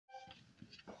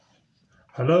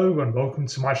Hello and welcome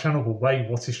to my channel, The Way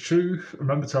What Is True.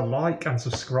 Remember to like and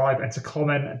subscribe and to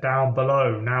comment down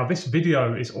below. Now this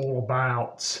video is all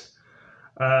about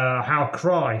how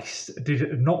Christ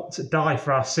did not die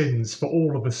for our sins for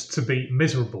all of us to be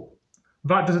miserable.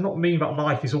 That does not mean that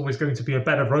life is always going to be a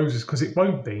bed of roses, because it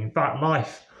won't be. In fact,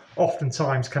 life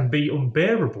oftentimes can be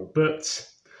unbearable. But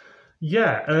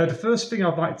yeah, the first thing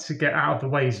I'd like to get out of the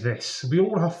way is this. We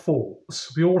all have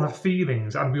thoughts, we all have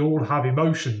feelings, and we all have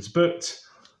emotions, but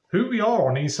who we are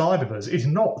on the inside of us is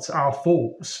not our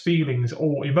thoughts, feelings,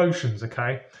 or emotions,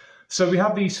 okay? So we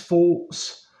have these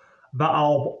thoughts that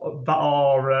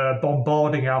are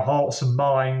bombarding our hearts and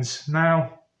minds.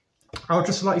 Now, I'd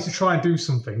just like you to try and do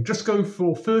something. Just go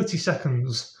for 30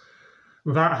 seconds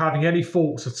without having any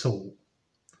thoughts at all.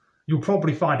 You'll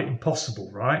probably find it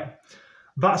impossible, right?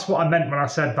 That's what I meant when I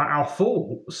said that our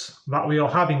thoughts that we are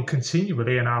having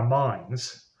continually in our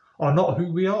minds are not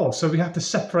who we are. So we have to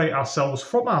separate ourselves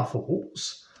from our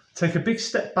thoughts, take a big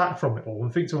step back from it all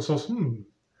and think to ourselves,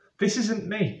 this isn't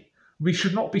me. We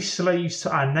should not be slaves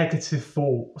to our negative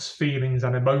thoughts, feelings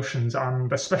and emotions,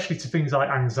 and especially to things like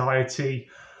anxiety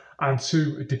and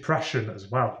to depression as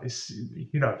well. It's,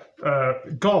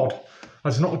 God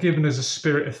has not given us a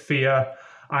spirit of fear,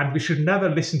 and we should never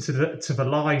listen to the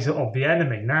lies of the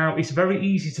enemy. Now, it's very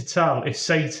easy to tell if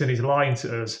Satan is lying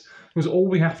to us, because all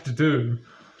we have to do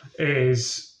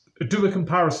is do a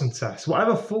comparison test.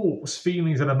 Whatever thoughts,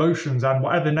 feelings and emotions and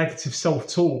whatever negative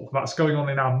self-talk that's going on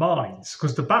in our minds,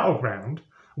 because the battleground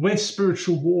where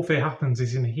spiritual warfare happens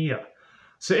is in here.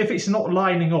 So if it's not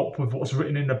lining up with what's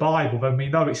written in the Bible, then we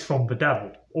know it's from the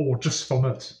devil or just from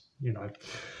us,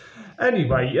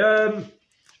 Anyway,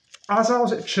 as I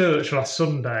was at church last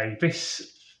Sunday,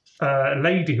 this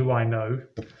lady who I know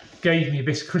gave me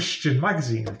this Christian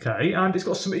magazine, okay, and it's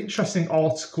got some interesting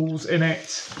articles in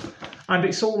it, and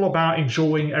it's all about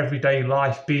enjoying everyday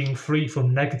life, being free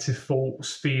from negative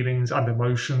thoughts, feelings and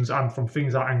emotions, and from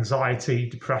things like anxiety,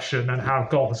 depression, and how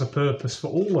God has a purpose for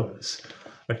all of us,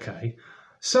 okay.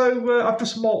 So I've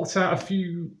just marked out a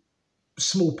few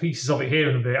small pieces of it here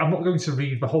and there. I'm not going to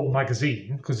read the whole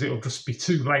magazine because it'll just be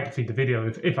too lengthy, the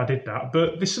video, if I did that,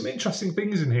 but there's some interesting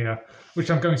things in here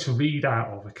which I'm going to read out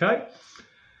of, okay?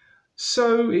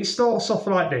 So it starts off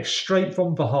like this, straight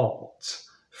from the heart.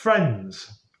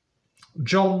 Friends,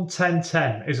 John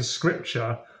 10:10 is a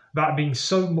scripture that means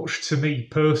so much to me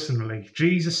personally.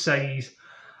 Jesus says,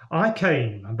 I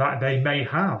came that they may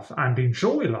have and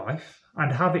enjoy life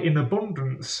and have it in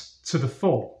abundance to the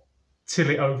full, till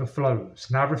it overflows.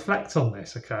 Now reflect on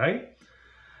this, okay?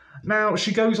 Now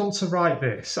she goes on to write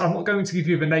this. I'm not going to give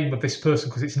you the name of this person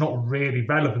because it's not really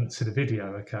relevant to the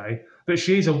video, okay? But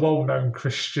she is a well-known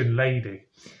Christian lady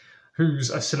who's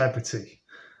a celebrity.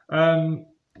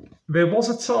 There was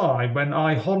a time when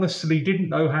I honestly didn't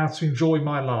know how to enjoy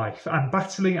my life, and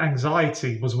battling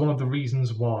anxiety was one of the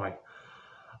reasons why.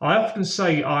 I often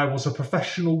say I was a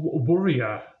professional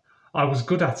worrier. I was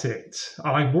good at it.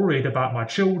 I worried about my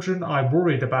children, I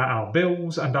worried about our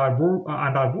bills, and I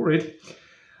worried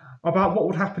about what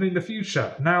would happen in the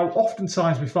future. Now,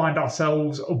 oftentimes we find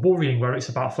ourselves worrying where it's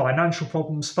about financial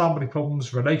problems, family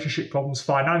problems, relationship problems,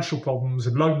 financial problems,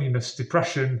 loneliness,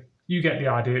 depression. You get the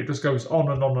idea, it just goes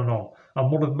on and on and on. And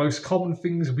one of the most common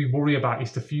things we worry about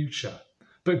is the future.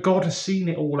 But God has seen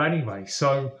it all anyway,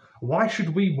 so why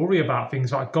should we worry about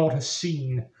things like God has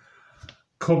seen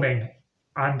coming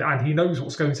and he knows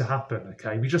what's going to happen,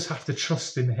 okay? We just have to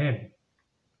trust in him.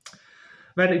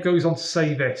 Then it goes on to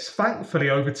say this, thankfully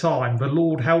over time, the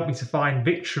Lord helped me to find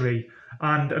victory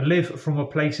and live from a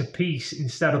place of peace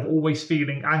instead of always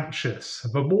feeling anxious.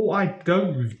 The more I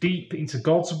dove deep into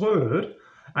God's word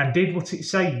and did what it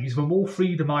says, the more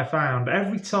freedom I found.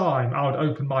 Every time I would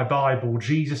open my Bible,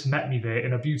 Jesus met me there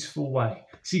in a beautiful way.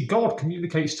 See, God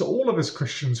communicates to all of us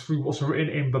Christians through what's written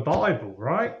in the Bible,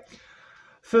 right?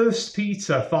 1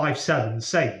 Peter 5:7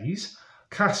 says,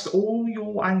 cast all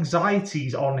your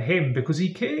anxieties on him because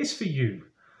he cares for you.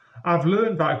 I've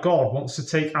learned that God wants to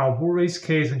take our worries,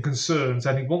 cares and concerns,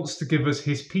 and he wants to give us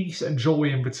his peace and joy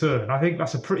in return. I think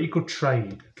that's a pretty good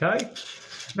trade, okay?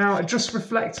 Now, just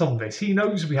reflect on this. He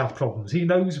knows we have problems. He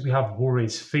knows we have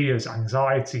worries, fears,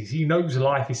 anxieties. He knows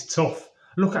life is tough.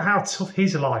 Look at how tough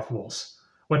his life was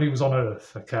when he was on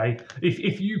earth, okay?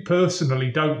 If you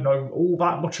personally don't know all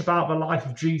that much about the life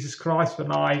of Jesus Christ,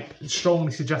 then I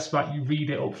strongly suggest that you read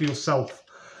it up for yourself.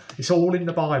 It's all in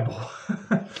the Bible,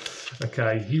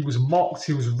 okay? He was mocked,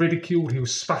 he was ridiculed, he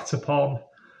was spat upon,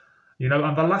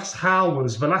 and the last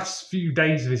hours, the last few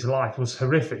days of his life was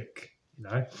horrific,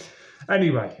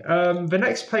 Anyway, the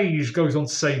next page goes on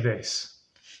to say this.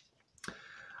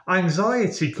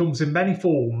 Anxiety comes in many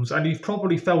forms, and you've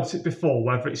probably felt it before,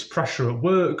 whether it's pressure at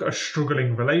work, a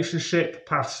struggling relationship,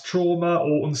 past trauma,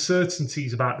 or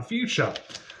uncertainties about the future.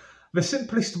 The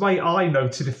simplest way I know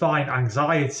to define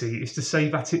anxiety is to say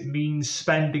that it means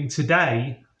spending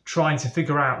today trying to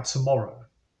figure out tomorrow.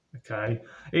 Okay?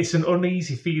 It's an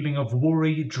uneasy feeling of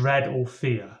worry, dread, or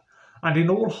fear. And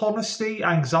in all honesty,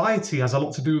 anxiety has a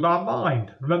lot to do with our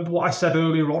mind. Remember what I said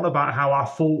earlier on about how our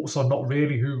thoughts are not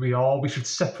really who we are. We should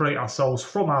separate ourselves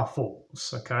from our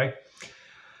thoughts, okay?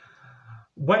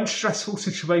 When stressful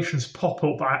situations pop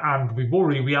up and we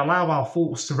worry, we allow our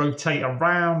thoughts to rotate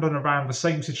around and around the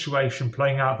same situation,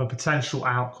 playing out the potential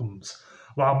outcomes.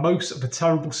 While most of the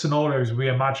terrible scenarios we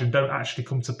imagine don't actually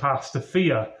come to pass, the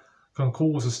fear can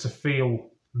cause us to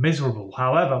feel miserable.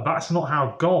 However, that's not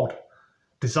how God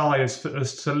desires for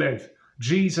us to live.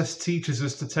 Jesus teaches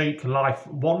us to take life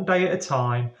one day at a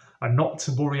time and not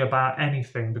to worry about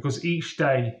anything, because each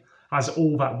day has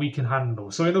all that we can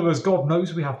handle. So in other words, God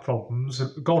knows we have problems.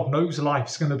 God knows life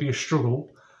is going to be a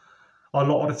struggle a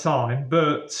lot of the time,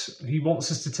 but he wants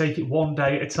us to take it one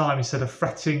day at a time instead of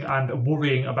fretting and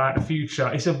worrying about the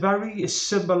future. It's a very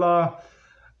similar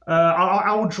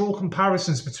I would draw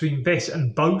comparisons between this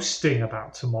and boasting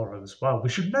about tomorrow as well. We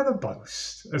should never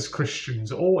boast as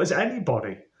Christians or as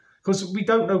anybody, because we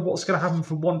don't know what's going to happen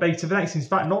from one day to the next. In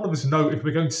fact, none of us know if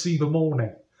we're going to see the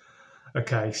morning.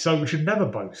 Okay, so we should never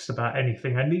boast about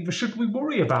anything, and neither should we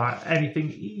worry about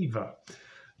anything either.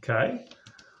 Okay,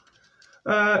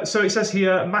 so it says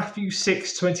here, Matthew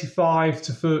 6:25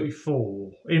 to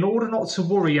 34. In order not to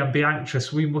worry and be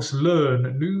anxious, we must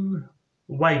learn new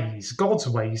ways, God's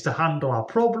ways, to handle our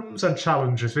problems and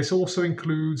challenges. This also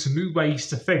includes new ways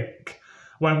to think.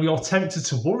 When we are tempted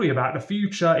to worry about the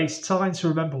future, it's time to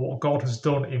remember what God has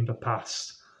done in the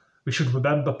past. We should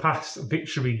remember past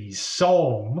victories.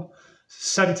 Psalm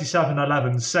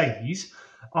 77:11 says,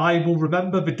 I will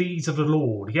remember the deeds of the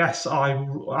Lord. Yes, I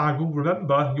will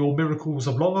remember your miracles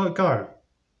of long ago.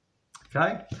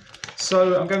 Okay,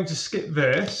 so I'm going to skip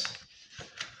this.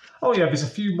 Oh yeah, there's a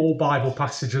few more Bible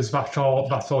passages that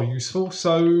are useful.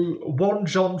 So 1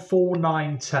 John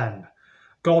 4:9-10,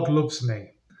 God loves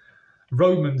me.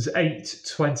 Romans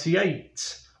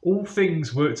 8:28, all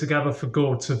things work together for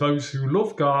good to those who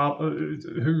love God,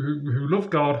 who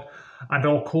love God and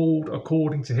are called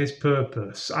according to his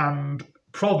purpose. And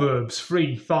Proverbs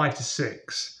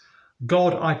 3:5-6,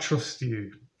 God, I trust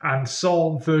you. And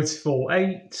Psalm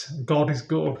 34:8, God is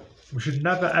good. We should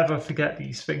never ever forget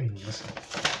these things.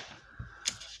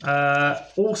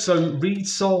 Also read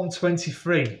Psalm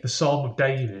 23, the Psalm of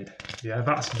David. Yeah,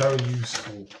 that's very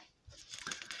useful.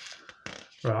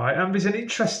 Right, and there's an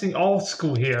interesting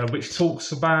article here which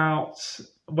talks about,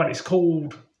 well, it's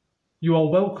called You Are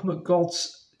Welcome at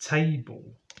God's Table.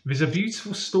 There's a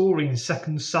beautiful story in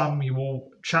 2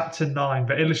 Samuel chapter 9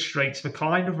 that illustrates the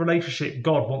kind of relationship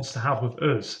God wants to have with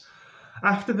us.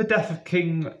 After the death of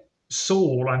King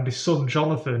Saul and his son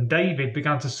Jonathan, David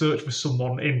began to search for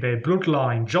someone in their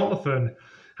bloodline. Jonathan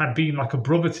had been like a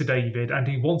brother to David, and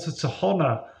he wanted to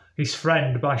honour his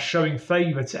friend by showing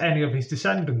favour to any of his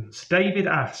descendants. David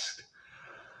asked,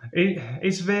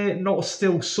 Is there not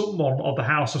still someone of the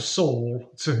house of Saul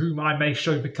to whom I may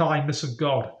show the kindness of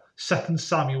God? 2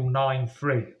 Samuel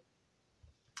 9:3.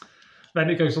 Then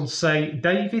it goes on to say,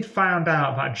 David found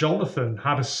out that Jonathan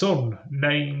had a son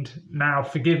named, now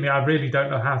forgive me, I really don't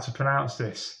know how to pronounce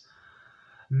this,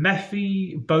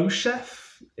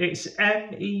 Mephibosheth. It's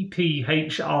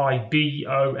Mephibosheth.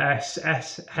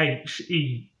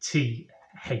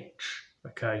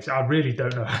 Okay, so I really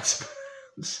don't know how to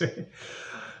pronounce it.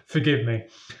 Forgive me.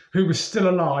 Who was still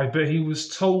alive, but he was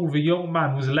told the young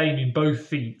man was lame in both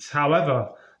feet.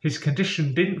 However, his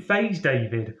condition didn't faze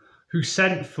David, who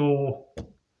sent for,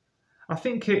 I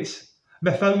think it's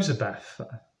Mephibosheth.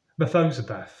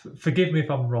 Forgive me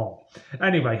if I'm wrong.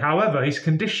 Anyway, however, his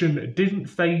condition didn't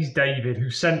faze David, who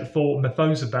sent for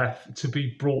Mephibosheth to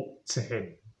be brought to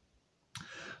him.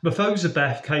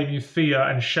 Mephibosheth came in fear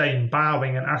and shame,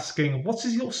 bowing and asking, What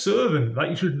is your servant that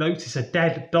you should notice a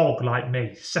dead dog like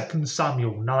me? 2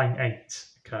 Samuel 9:8.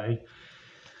 Okay.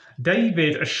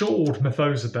 David assured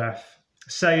Mephibosheth,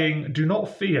 saying, Do not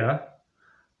fear.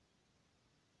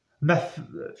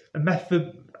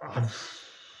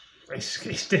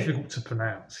 It's difficult to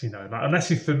pronounce, unless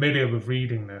you're familiar with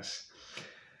reading this.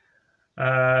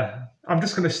 I'm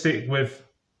just going to stick with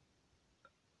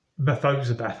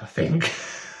Mephibosheth, I think.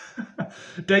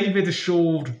 David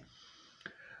assured,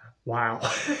 wow,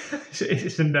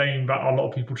 it's a name that a lot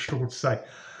of people struggle to say,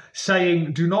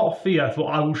 saying, Do not fear,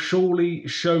 for I will surely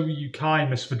show you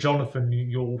kindness for Jonathan,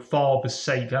 your father's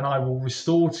sake, and I will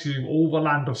restore to you all the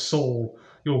land of Saul,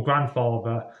 your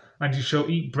grandfather, and you shall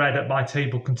eat bread at my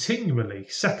table continually.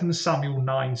 2 Samuel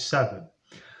 9:7.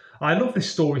 I love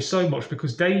this story so much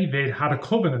because David had a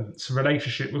covenant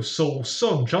relationship with Saul's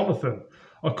son, Jonathan.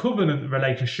 A covenant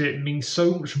relationship means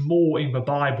so much more in the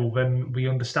Bible than we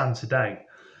understand today.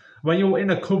 When you're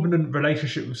in a covenant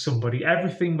relationship with somebody,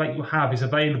 everything that you have is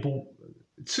available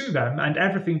to them and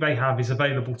everything they have is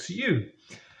available to you.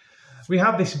 We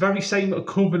have this very same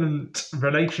covenant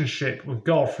relationship with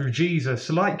God through Jesus.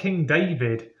 Like King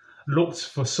David looked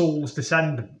for Saul's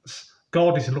descendants,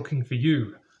 God is looking for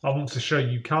you. I want to show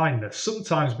you kindness.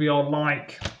 Sometimes we are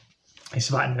like, it's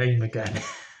that name again,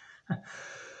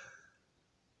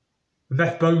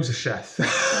 Mephibosheth.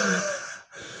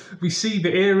 We see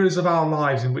the areas of our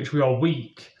lives in which we are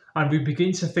weak, and we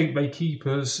begin to think they keep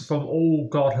us from all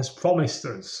God has promised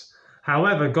us.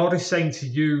 However, God is saying to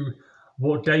you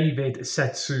what David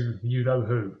said to you know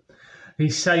who.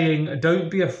 He's saying,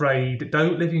 don't be afraid,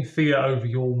 don't live in fear over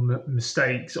your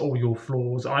mistakes or your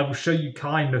flaws. I will show you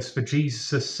kindness for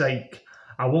Jesus' sake.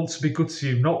 I want to be good to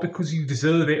you, not because you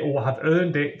deserve it or have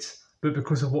earned it, but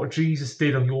because of what Jesus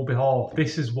did on your behalf.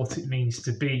 This is what it means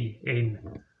to be in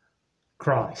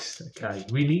Christ. Okay,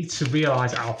 we need to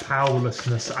realise our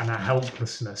powerlessness and our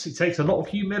helplessness. It takes a lot of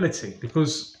humility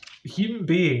because human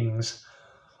beings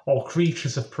are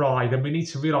creatures of pride, and we need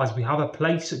to realise we have a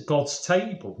place at God's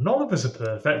table. None of us are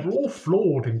perfect. We're all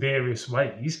flawed in various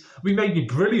ways. We may be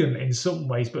brilliant in some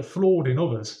ways, but flawed in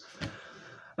others.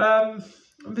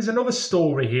 There's another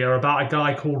story here about a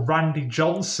guy called Randy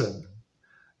Johnson.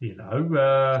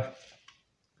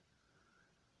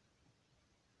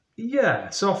 Yeah,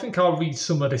 so I think I'll read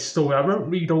some of this story. I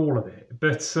won't read all of it,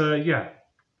 but yeah.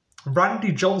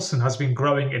 Randy Johnson has been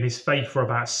growing in his faith for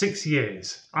about 6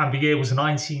 years, and the year was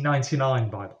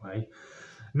 1999, by the way.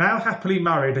 Now happily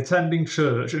married, attending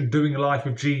church and doing life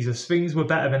with Jesus, things were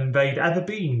better than they'd ever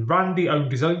been. Randy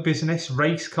owned his own business,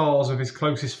 raced cars with his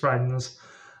closest friends,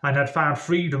 and had found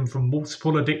freedom from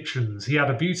multiple addictions. He had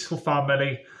a beautiful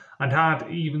family and had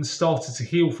even started to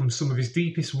heal from some of his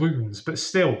deepest wounds, but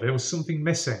still there was something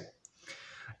missing.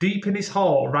 Deep in his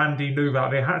heart, Randy knew that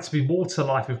there had to be more to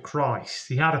life with Christ.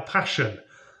 He had a passion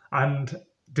and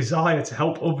desire to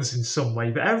help others in some way,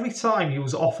 but every time he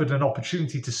was offered an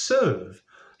opportunity to serve,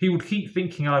 he would keep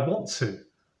thinking, I want to,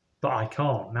 but I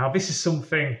can't. Now, this is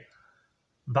something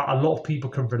that a lot of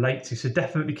people can relate to, so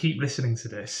definitely keep listening to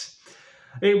this.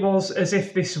 It was as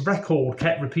if this record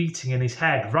kept repeating in his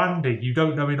head, Randy, you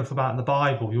don't know enough about the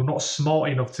Bible. You're not smart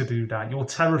enough to do that. You're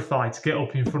terrified to get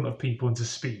up in front of people and to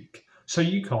speak. So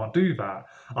you can't do that.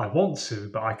 I want to,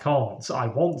 but I can't. I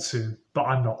want to, but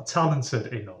I'm not talented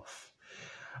enough.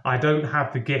 I don't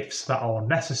have the gifts that are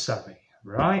necessary,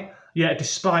 right? Yet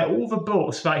despite all the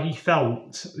books that he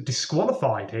felt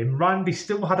disqualified him, Randy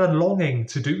still had a longing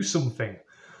to do something.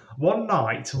 One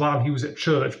night, while he was at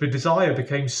church, the desire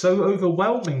became so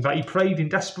overwhelming that he prayed in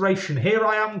desperation, Here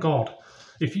I am, God.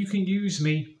 If you can use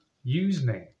me, use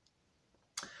me.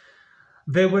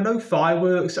 There were no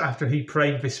fireworks after he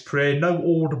prayed this prayer, no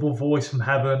audible voice from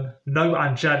heaven, no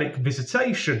angelic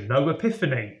visitation, no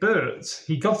epiphany, but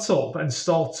he got up and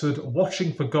started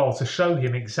watching for God to show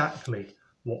him exactly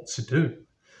what to do.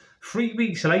 3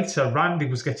 weeks later, Randy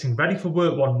was getting ready for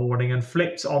work one morning and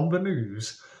flipped on the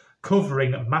news,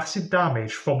 covering massive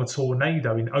damage from a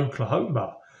tornado in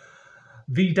Oklahoma.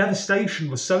 The devastation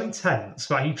was so intense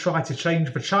that he tried to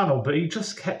change the channel, but he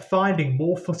just kept finding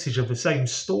more footage of the same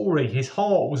story. His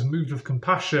heart was moved with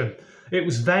compassion. It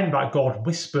was then that God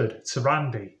whispered to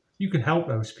Randy, you can help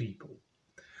those people.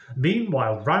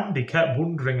 Meanwhile, Randy kept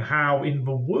wondering how in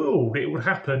the world it would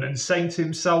happen and saying to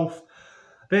himself,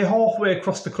 they're halfway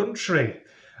across the country.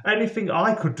 Anything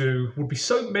I could do would be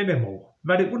so minimal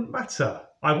that it wouldn't matter.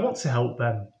 I want to help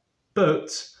them.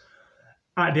 But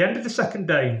at the end of the second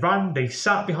day, Randy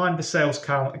sat behind the sales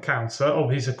counter of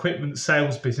his equipment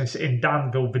sales business in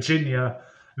Danville, Virginia,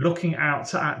 looking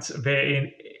out at their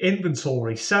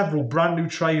inventory, several brand new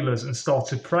trailers, and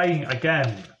started praying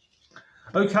again.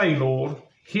 Okay, Lord,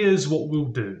 here's what we'll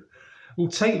do. We'll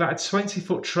take that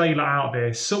 20-foot trailer out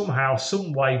there somehow,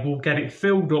 some way. We'll get it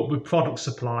filled up with product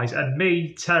supplies, and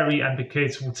me, Terry, and the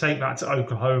kids will take that to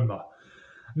Oklahoma.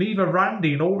 Neither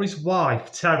Randy nor his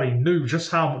wife, Terry, knew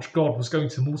just how much God was going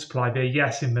to multiply their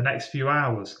yes in the next few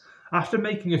hours. After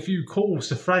making a few calls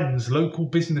to friends, local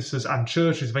businesses and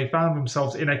churches, they found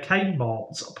themselves in a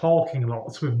Kmart parking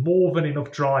lot with more than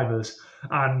enough drivers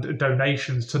and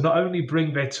donations to not only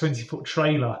bring their 20-foot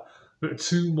trailer, but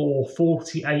 2 more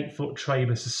 48-foot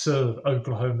trailers to serve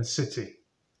Oklahoma City.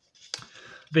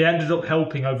 They ended up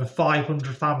helping over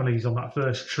 500 families on that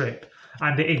first trip.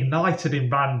 and it ignited in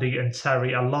Randy and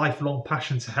Terry a lifelong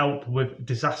passion to help with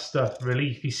disaster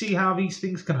relief. You see how these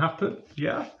things can happen?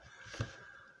 Yeah.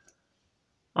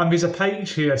 And there's a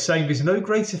page here saying there's no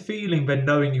greater feeling than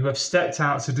knowing you have stepped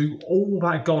out to do all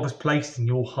that God has placed in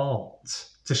your heart.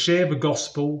 To share the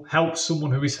gospel, help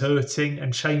someone who is hurting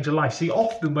and change a life. See,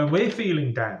 often when we're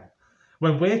feeling down,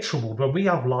 when we're troubled, when we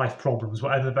have life problems,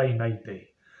 whatever they may be,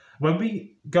 when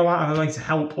we go out of our way to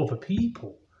help other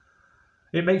people,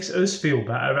 it makes us feel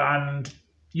better. And,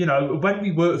 you know, when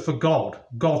we work for God,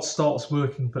 God starts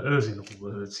working for us, in other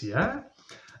words, yeah?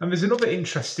 And there's another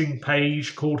interesting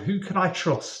page called Who Can I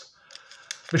Trust?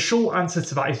 The short answer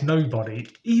to that is nobody.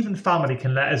 Even family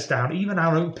can let us down. Even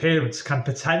our own parents can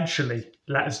potentially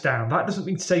let us down. That doesn't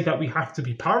mean to say that we have to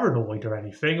be paranoid or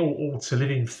anything, or to live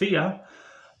in fear.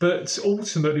 But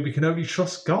ultimately, we can only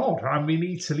trust God, and we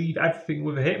need to leave everything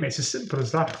with Him. It's as simple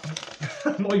as that.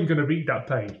 I'm not even going to read that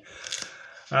page.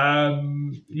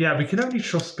 Yeah, we can only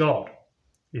trust God.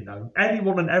 You know,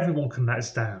 anyone and everyone can let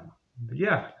us down. But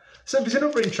yeah. So there's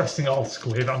another interesting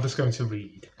article here that I'm just going to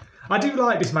read. I do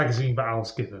like this magazine that I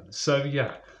was given. So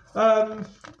yeah.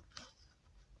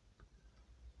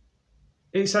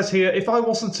 It says here, if I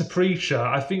wasn't a preacher,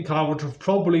 I think I would have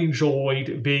probably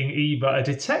enjoyed being either a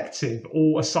detective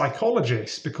or a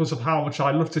psychologist because of how much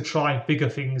I love to try and figure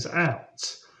things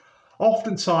out.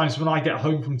 Oftentimes when I get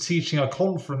home from teaching a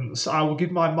conference, I will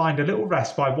give my mind a little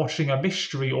rest by watching a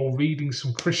mystery or reading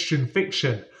some Christian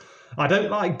fiction. I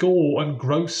don't like gore and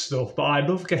gross stuff, but I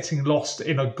love getting lost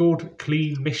in a good,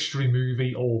 clean mystery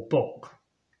movie or book.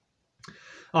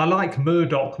 I like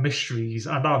Murdoch mysteries,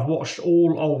 and I've watched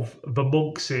all of the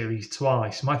Monk series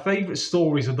twice. My favourite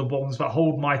stories are the ones that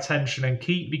hold my attention and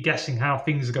keep me guessing how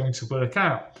things are going to work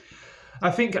out.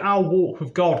 I think our walk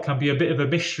with God can be a bit of a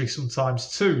mystery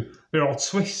sometimes too. There are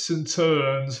twists and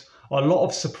turns, a lot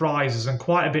of surprises, and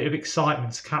quite a bit of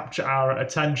excitement to capture our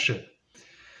attention.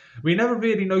 We never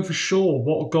really know for sure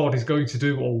what God is going to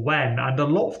do or when, and a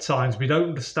lot of times we don't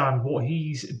understand what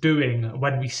He's doing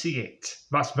when we see it.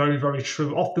 That's very, very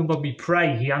true. Often when we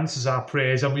pray, He answers our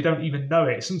prayers and we don't even know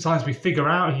it. Sometimes we figure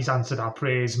out He's answered our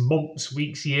prayers months,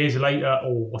 weeks, years later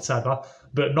or whatever,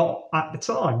 but not at the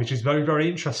time, which is very, very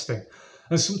interesting.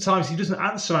 And sometimes He doesn't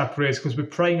answer our prayers because we're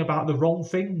praying about the wrong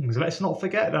things. Let's not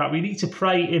forget that. We need to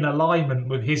pray in alignment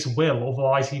with His will,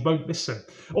 otherwise He won't listen.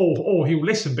 Or He'll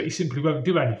listen, but He simply won't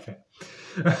do anything.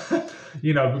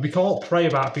 You know, but we can't pray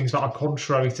about things that are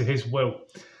contrary to His will.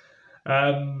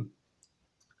 So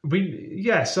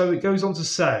it goes on to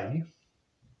say,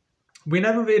 we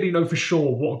never really know for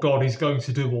sure what God is going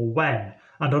to do or when.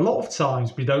 And a lot of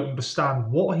times we don't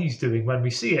understand what He's doing when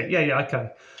we see it. Yeah, okay.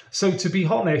 So to be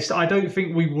honest, I don't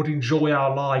think we would enjoy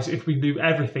our lives if we knew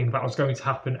everything that was going to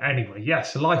happen anyway.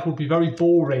 Yes, life would be very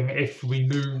boring if we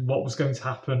knew what was going to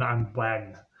happen and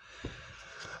when.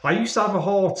 I used to have a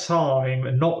hard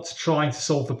time not trying to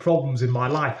solve the problems in my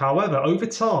life. However, over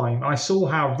time, I saw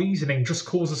how reasoning just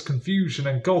causes confusion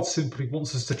and God simply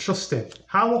wants us to trust Him.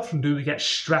 How often do we get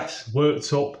stressed,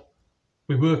 worked up?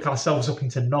 We work ourselves up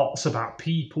into knots about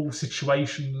people,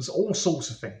 situations, all sorts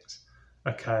of things.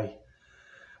 Okay.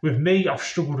 With me, I've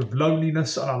struggled with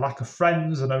loneliness and a lack of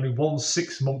friends and only one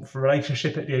 6-month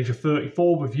relationship at the age of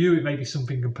 34. With you, it may be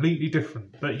something completely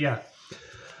different. But yeah,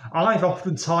 I've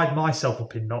often tied myself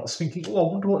up in knots thinking, oh,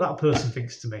 I wonder what that person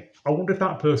thinks to me. I wonder if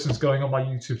that person's going on my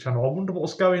YouTube channel. I wonder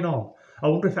what's going on. I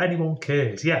wonder if anyone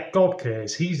cares. Yeah, God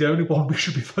cares. He's the only one we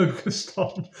should be focused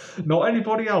on, not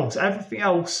anybody else. Everything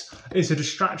else is a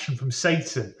distraction from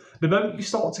Satan. The moment you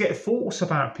start to get thoughts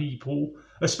about people,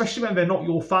 especially when they're not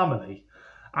your family,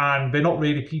 and they're not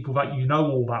really people that you know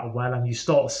all that well, and you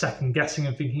start second guessing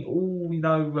and thinking, oh, you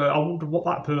know, I wonder what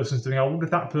that person's doing. I wonder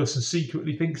if that person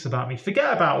secretly thinks about me.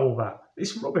 Forget about all that.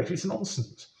 It's rubbish. It's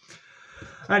nonsense.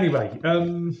 Anyway,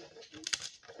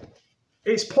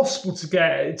 it's possible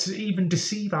to even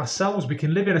deceive ourselves. We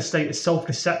can live in a state of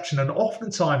self-deception, and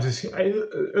oftentimes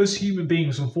as human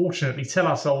beings, unfortunately, tell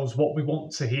ourselves what we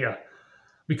want to hear.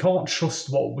 We can't trust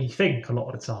what we think a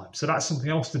lot of the time. So that's something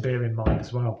else to bear in mind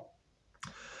as well.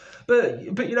 But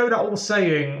you know that old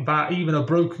saying that even a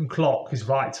broken clock is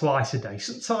right twice a day.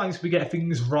 Sometimes we get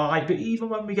things right, but even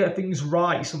when we get things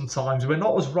right, sometimes we're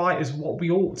not as right as what we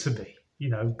ought to be. You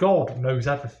know, God knows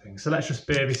everything, so let's just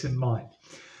bear this in mind.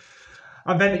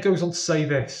 And then it goes on to say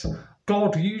this: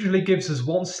 God usually gives us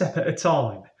one step at a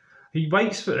time. He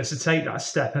waits for us to take that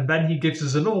step, and then He gives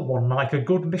us another one like a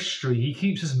good mystery. He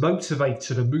keeps us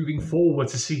motivated and moving forward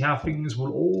to see how things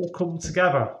will all come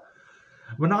together.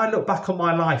 When I look back on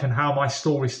my life and how my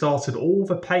story started, all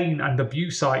the pain and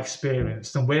abuse I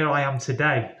experienced and where I am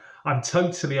today, I'm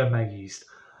totally amazed.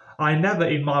 I never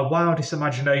in my wildest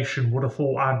imagination would have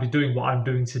thought I'd be doing what I'm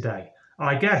doing today.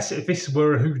 I guess if this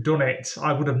were a whodunit,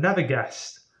 I would have never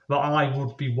guessed that I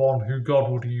would be one who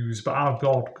God would use, but our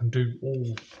God can do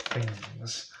all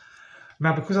things.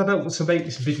 Now, because I don't want to make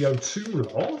this video too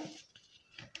long,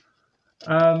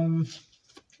 I'm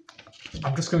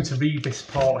just going to read this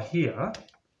part here.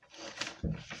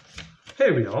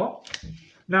 Here we are.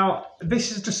 Now,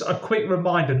 this is just a quick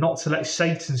reminder not to let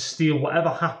Satan steal whatever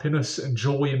happiness and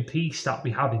joy and peace that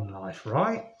we have in life,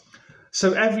 right?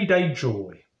 So, everyday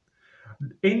joy.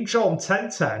 In John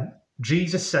 10:10,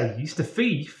 Jesus says, the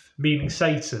thief, meaning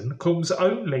Satan, comes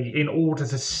only in order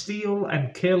to steal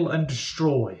and kill and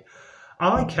destroy.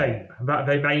 I came that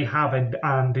they may have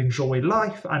and enjoy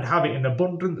life and have it in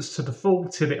abundance to the full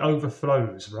till it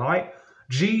overflows, right?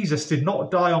 Jesus did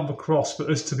not die on the cross for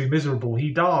us to be miserable.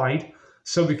 He died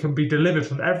so we can be delivered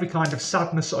from every kind of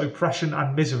sadness, oppression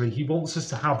and misery. He wants us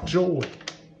to have joy.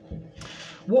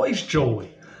 What is joy?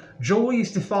 Joy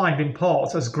is defined in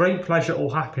part as great pleasure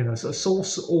or happiness, a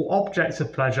source or object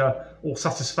of pleasure or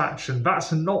satisfaction.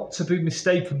 That's not to be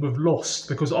mistaken with lust,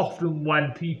 because often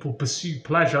when people pursue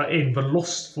pleasure in the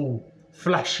lustful,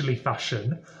 fleshly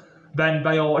fashion, then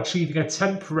they are achieving a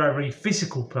temporary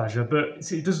physical pleasure,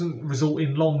 but it doesn't result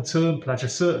in long-term pleasure,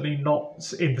 certainly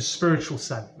not in the spiritual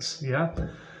sense, yeah?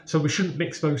 So we shouldn't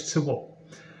mix those two up.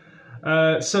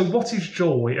 So what is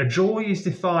joy? A joy is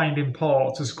defined in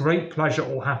part as great pleasure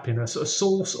or happiness, a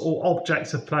source or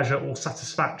object of pleasure or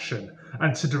satisfaction,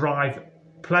 and to derive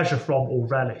pleasure from or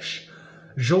relish.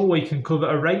 Joy can cover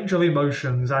a range of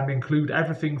emotions and include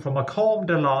everything from a calm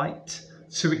delight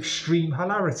to extreme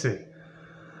hilarity.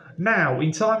 Now,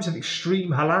 in times of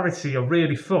extreme hilarity are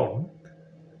really fun.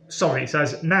 Sorry, it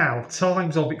says, now,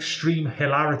 times of extreme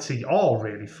hilarity are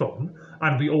really fun,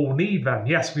 and we all need them.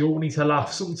 Yes, we all need to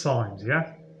laugh sometimes,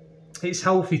 yeah? It's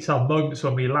healthy to have moments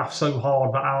when we laugh so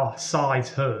hard that our sides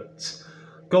hurt.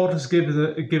 God has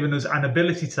given us an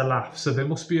ability to laugh, so there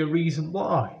must be a reason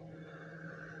why.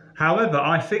 However,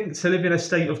 I think to live in a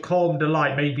state of calm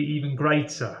delight may be even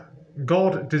greater.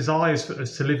 God desires for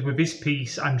us to live with his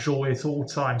peace and joy at all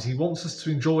times. He wants us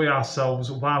to enjoy ourselves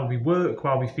while we work,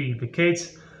 while we feed the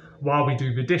kids, while we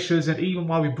do the dishes, and even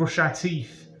while we brush our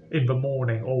teeth in the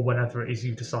morning or whenever it is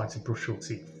you decide to brush your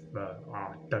teeth.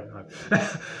 I don't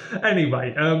know.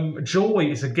 Anyway, joy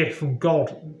is a gift from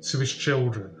God to his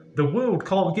children. The world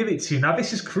can't give it to you. Now,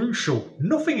 this is crucial.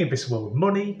 Nothing in this world,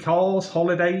 money, cars,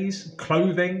 holidays,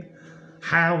 clothing,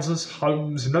 houses,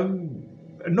 homes,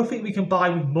 nothing we can buy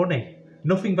with money,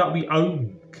 nothing that we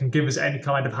own can give us any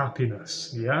kind of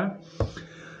happiness, yeah?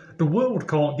 The world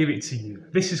can't give it to you.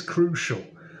 This is crucial.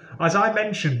 As I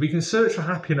mentioned, we can search for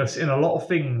happiness in a lot of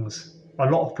things, a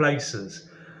lot of places.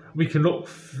 We can look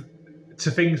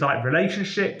to things like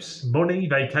relationships, money,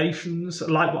 vacations,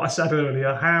 like what I said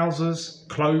earlier, houses,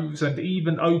 clothes, and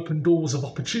even open doors of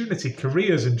opportunity,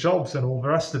 careers and jobs and all the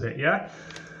rest of it, yeah?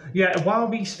 Yet, while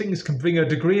these things can bring a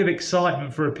degree of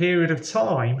excitement for a period of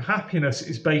time, happiness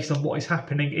is based on what is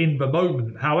happening in the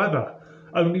moment. However,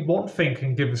 only one thing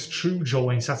can give us true joy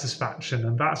and satisfaction,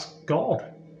 and that's God,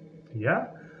 yeah?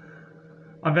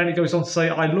 And then it goes on to say,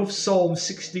 I love Psalm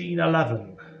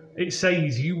 16:11. It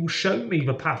says, you will show me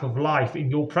the path of life.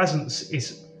 In your presence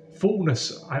is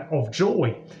fullness of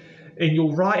joy. In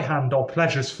your right hand are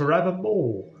pleasures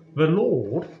forevermore. The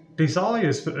Lord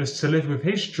desires for us to live with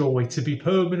his joy, to be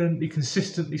permanently,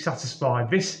 consistently satisfied.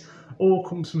 This all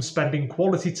comes from spending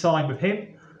quality time with him,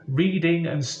 reading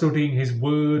and studying his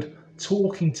word,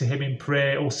 talking to him in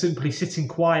prayer, or simply sitting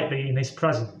quietly in his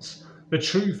presence. The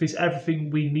truth is,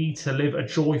 everything we need to live a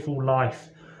joyful life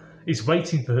is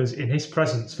waiting for us in his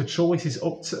presence. The choice is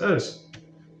up to us.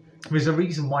 There's a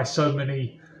reason why so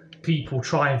many people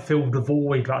try and fill the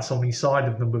void that's on the inside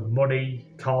of them with money,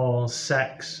 cars,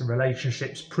 sex,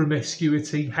 relationships,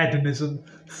 promiscuity, hedonism,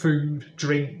 food,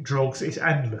 drink, drugs. It's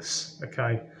endless,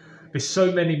 okay? There's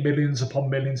so many millions upon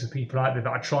millions of people out there that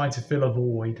are trying to fill a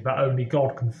void that only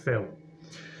God can fill.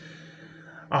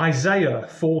 Isaiah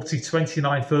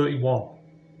 40:29-31.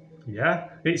 Yeah,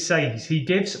 it says, he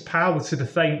gives power to the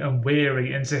faint and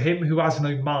weary, and to him who has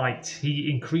no might,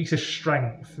 he increases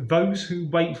strength. Those who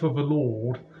wait for the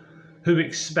Lord, who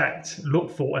expect, look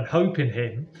for, and hope in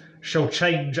him, shall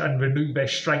change and renew their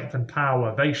strength and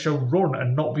power. They shall run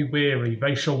and not be weary.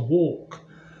 They shall walk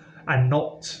and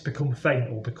not become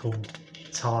faint or become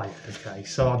tired. Okay,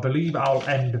 so I believe I'll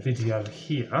end the video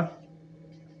here.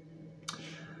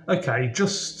 Okay,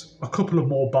 just a couple of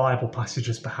more Bible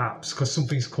passages perhaps, because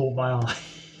something's caught my eye.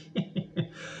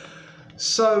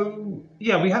 So,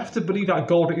 yeah, we have to believe that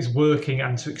God is working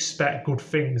and to expect good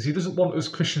things. He doesn't want us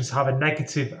Christians to have a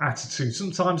negative attitude.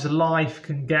 Sometimes life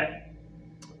can get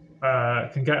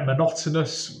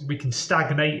monotonous. We can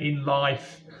stagnate in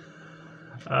life.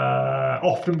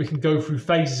 Often we can go through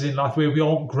phases in life where we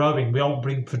aren't growing, we aren't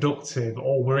being productive,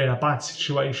 or we're in a bad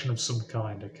situation of some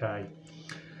kind, okay?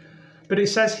 But it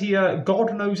says here,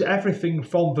 God knows everything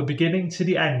from the beginning to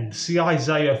the end. See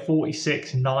Isaiah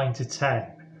 46,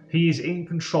 9-10. He is in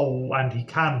control and he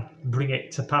can bring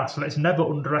it to pass. Let's never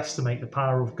underestimate the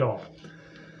power of God.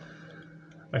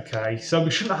 Okay, so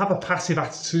we shouldn't have a passive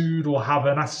attitude or have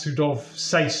an attitude of,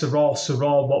 say, Sarah,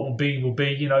 Sarah, what will be, will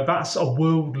be. You know, that's a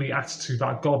worldly attitude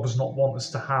that God does not want us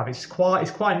to have. It's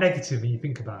quite negative when you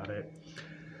think about it.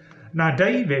 Now,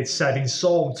 David said in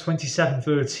Psalm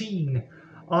 27:13,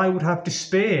 I would have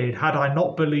despaired had I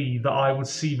not believed that I would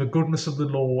see the goodness of the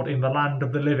Lord in the land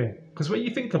of the living. Because when you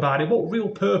think about it, what real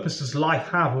purpose does life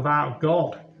have without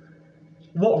God?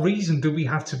 What reason do we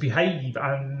have to behave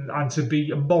and to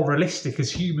be moralistic as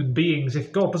human beings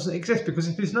if God doesn't exist? Because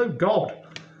if there's no God,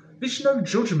 there's no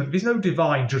judgment, there's no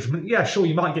divine judgment. Yeah, sure,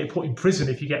 you might get put in prison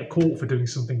if you get caught for doing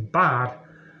something bad.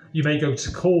 You may go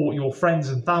to court, your friends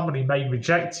and family may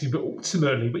reject you, but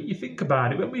ultimately, when you think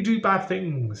about it, when we do bad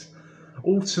things,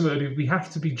 ultimately we have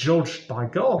to be judged by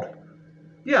God.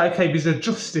 Yeah, okay, there's a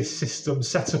justice system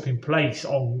set up in place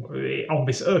on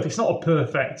this earth. It's not a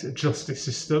perfect justice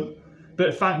system,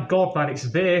 but thank God that it's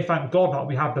there. Thank God that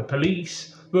we have the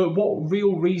police. But what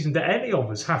real reason do any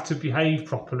of us have to behave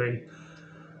properly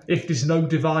if there's no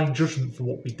divine judgment for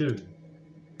what we do?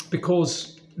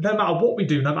 Because no matter what we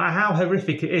do, no matter how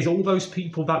horrific it is, all those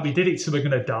people that we did it to are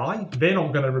going to die. They're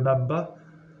not going to remember.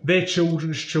 Their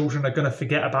children's children are going to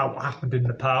forget about what happened in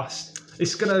the past.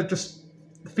 It's going to just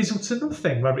fizzle to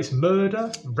nothing, whether it's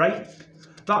murder, rape.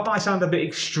 That might sound a bit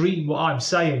extreme what I'm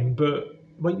saying, but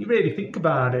when you really think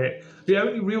about it, the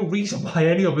only real reason why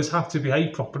any of us have to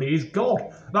behave properly is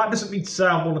God. That doesn't mean to say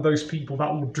I'm one of those people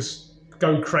that would just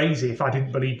go crazy if I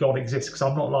didn't believe God exists, because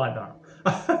I'm not like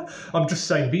that. I'm just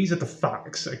saying these are the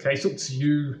facts, okay? It's up to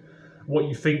you what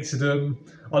you think to them.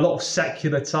 A lot of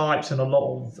secular types and a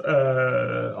lot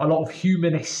of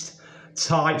humanist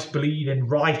types believe in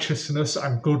righteousness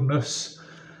and goodness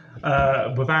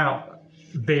without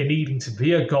there needing to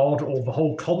be a God or the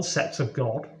whole concept of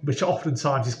God, which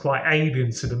oftentimes is quite alien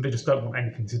to them. They just don't want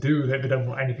anything to do with it. They don't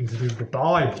want anything to do with the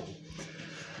Bible.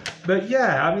 But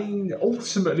yeah, I mean,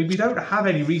 ultimately, we don't have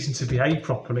any reason to behave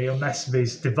properly unless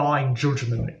there's divine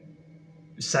judgment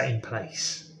set in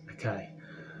place, okay?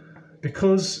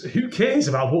 Because who cares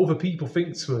about what other people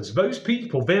think to us? Those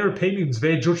people, their opinions,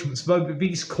 their judgments,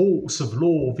 these courts of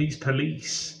law, these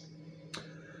police,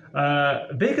 they're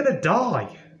going to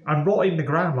die and rot in the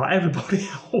ground like everybody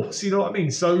else, you know what I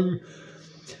mean? So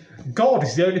God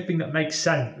is the only thing that makes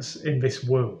sense in this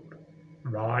world,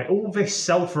 right? All this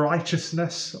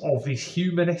self-righteousness of these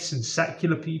humanists and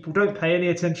secular people, don't pay any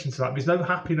attention to that. There's no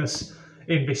happiness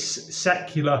in this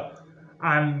secular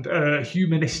and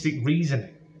humanistic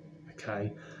reasoning,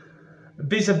 okay?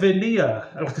 There's a veneer,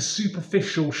 like a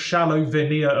superficial, shallow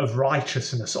veneer of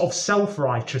righteousness, of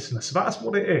self-righteousness. That's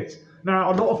what it is.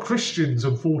 Now, a lot of Christians,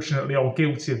 unfortunately, are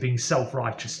guilty of being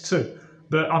self-righteous too.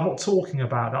 But I'm not talking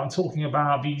about that. I'm talking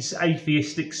about these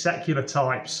atheistic, secular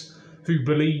types who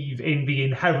believe in the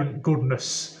inherent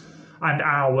goodness and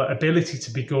our ability to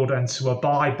be good and to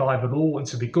abide by the law and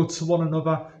to be good to one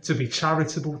another, to be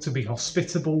charitable, to be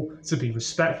hospitable, to be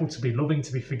respectful, to be loving,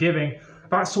 to be forgiving.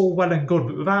 That's all well and good.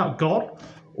 But without God,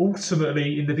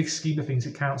 ultimately, in the big scheme of things,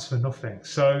 it counts for nothing.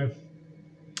 So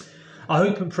I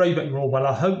hope and pray that you're all well.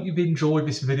 I hope you've enjoyed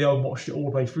this video and watched it all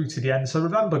the way through to the end. So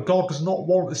remember, God does not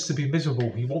want us to be miserable.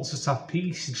 He wants us to have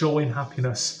peace, joy and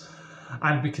happiness.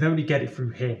 And we can only get it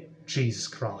through Him, Jesus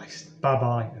Christ.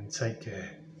 Bye-bye and take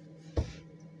care.